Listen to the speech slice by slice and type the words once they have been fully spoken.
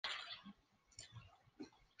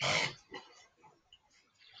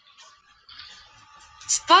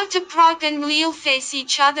Sparta Prague and Lille face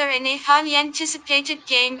each other in a highly anticipated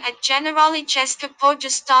game at Generali Česká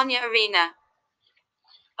Pošta Arena.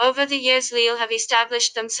 Over the years Lille have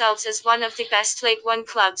established themselves as one of the best League One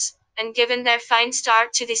clubs, and given their fine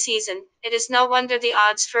start to the season, it is no wonder the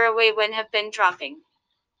odds for a away win have been dropping.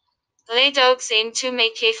 Les Dogs aim to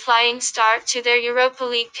make a flying start to their Europa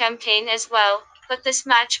League campaign as well, but this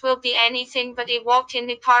match will be anything but a walk in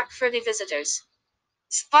the park for the visitors.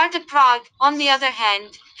 Sparta Prague, on the other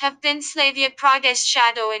hand, have been Slavia Prague's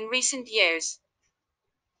shadow in recent years.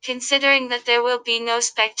 Considering that there will be no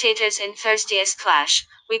spectators in Thursday's clash,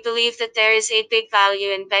 we believe that there is a big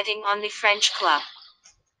value in betting on the French club.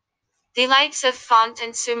 The likes of Font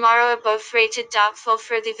and Sumaro are both rated doubtful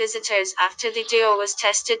for the visitors after the duo was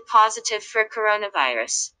tested positive for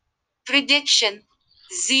coronavirus. Prediction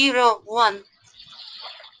 0-1